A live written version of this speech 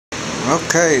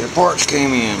Okay, the parts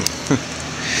came in.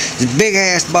 This big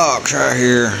ass box right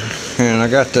here, and I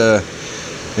got the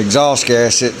exhaust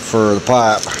gasket for the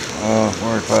pipe.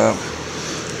 Where's the pipe?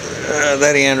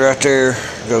 That end right there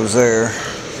goes there.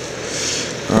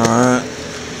 Alright.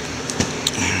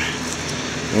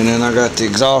 And then I got the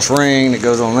exhaust ring that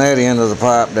goes on that end of the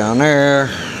pipe down there.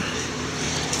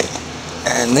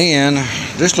 And then,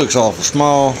 this looks awful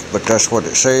small, but that's what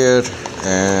it said.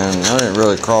 And I didn't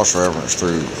really cross-reference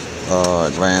through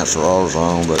Advanced or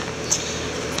AutoZone, but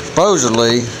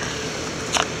supposedly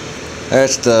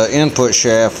that's the input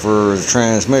shaft for the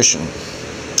transmission.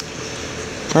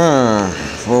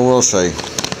 Well, we'll see.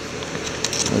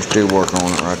 Let's do work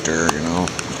on it right there, you know.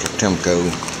 It's a Timco.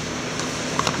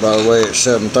 By the way, it's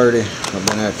 7:30. I've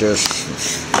been at this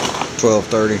since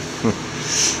 12:30.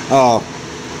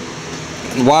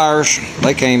 Wires,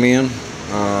 they came in.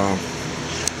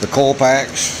 The coil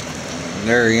packs,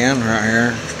 they're in right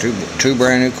here. Two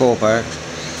brand new coil packs.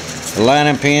 The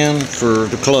lining pin for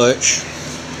the clutch,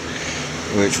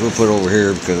 which we'll put over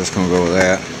here because it's going to go with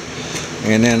that.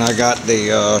 And then I got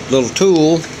the little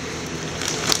tool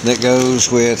that goes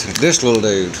with this little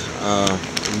dude.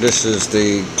 This is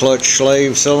the clutch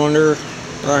slave cylinder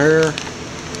right here,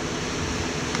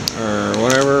 or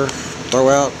whatever, throw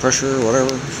out, pressure,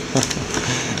 whatever.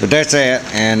 But that's that.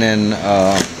 And then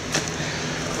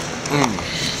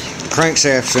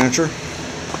crankshaft sensor,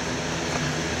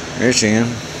 it's in.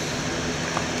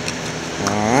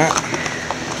 Alright,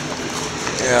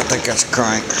 yeah, I think that's a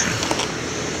crank.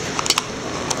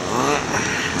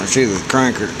 It's either the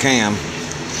crank or the cam.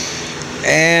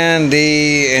 And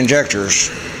the injectors.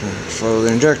 So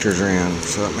the injectors are in.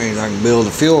 So that means I can build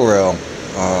a fuel rail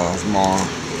tomorrow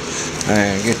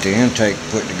and get the intake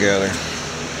put together.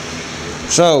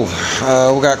 So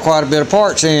we got quite a bit of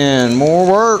parts in. More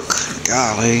work.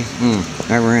 Golly,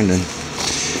 never ending.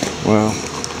 Well,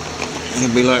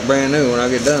 it'll be like brand new when I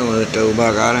get done with it though,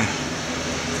 by golly.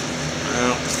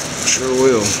 Well, sure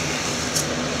will.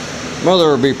 Mother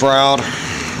will be proud.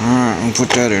 Alright, I'm gonna put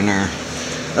that in there.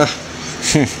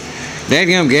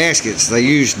 Dadgum gaskets, they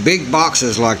used big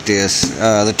boxes like this.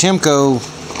 The Timco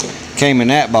came in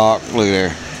that box, look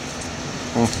there.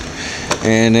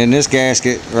 And then this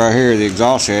gasket right here, the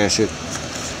exhaust gasket,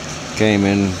 came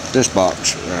in this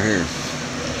box right here.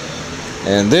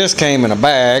 And this came in a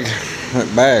bag,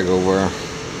 that bag over there.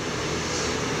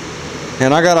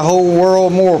 And I got a whole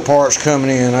world more parts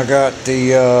coming in. I got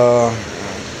the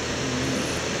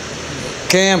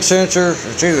cam sensor.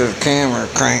 It's either a cam or a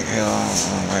crank.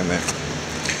 Wait a minute.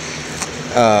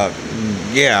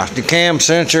 Yeah, the cam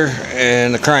sensor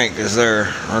and the crank is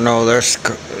there. Or no, there's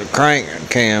the crank and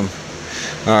cam.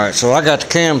 Alright, so I got the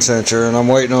cam sensor and I'm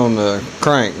waiting on the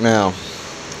crank now.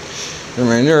 I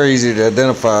mean, they're easy to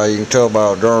identify. You can tell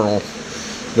by a journal.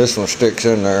 This one sticks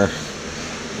in there.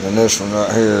 And this one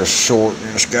right here is short.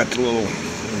 And it's got the little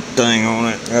thing on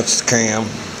it. That's the cam.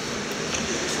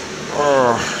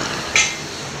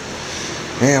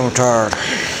 Yeah, I'm tired.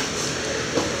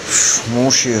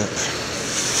 More shit.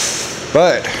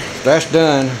 But that's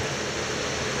done.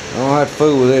 I don't have to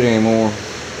fool with it anymore.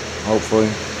 Hopefully.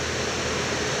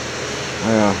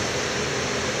 Yeah.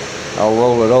 I'll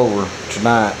roll it over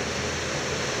tonight.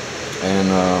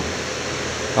 And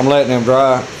I'm letting them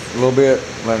dry a little bit.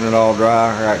 Letting it all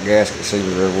dry. I got gasket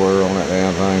sealers everywhere on that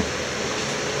damn thing.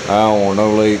 I don't want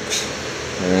no leaks.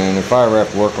 And if I ever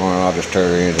have to work on it, I'll just tear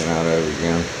the engine out of it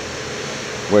again.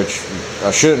 Which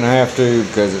I shouldn't have to,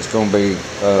 because it's going to be,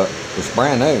 it's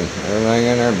brand new. Everything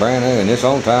in there is brand new, and it's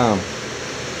on time.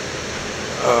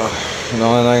 The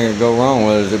only thing that go wrong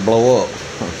with it is it blow up.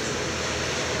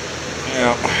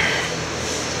 Yeah.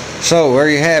 So there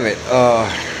you have it.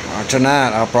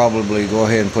 Tonight I'll probably go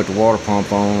ahead and put the water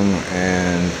pump on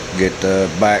and get the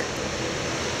back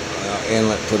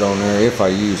inlet put on there. If I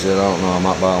use it, I don't know, I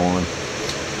might buy one.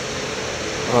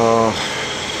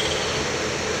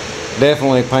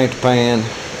 Definitely paint the pan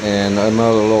and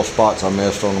another little spots I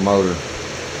missed on the motor.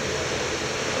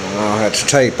 I'll have to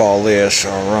tape all this.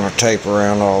 I'll run a tape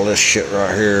around all this shit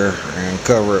right here and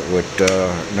cover it with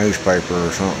newspaper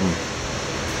or something.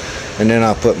 And then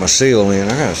I'll put my seal in.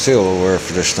 I got a seal over there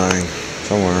for this thing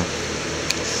somewhere.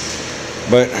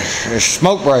 But it's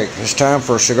smoke break. It's time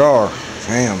for a cigar.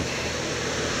 Damn.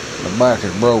 The back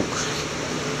is broke.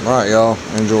 Alright, y'all.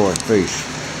 Enjoy. Peace.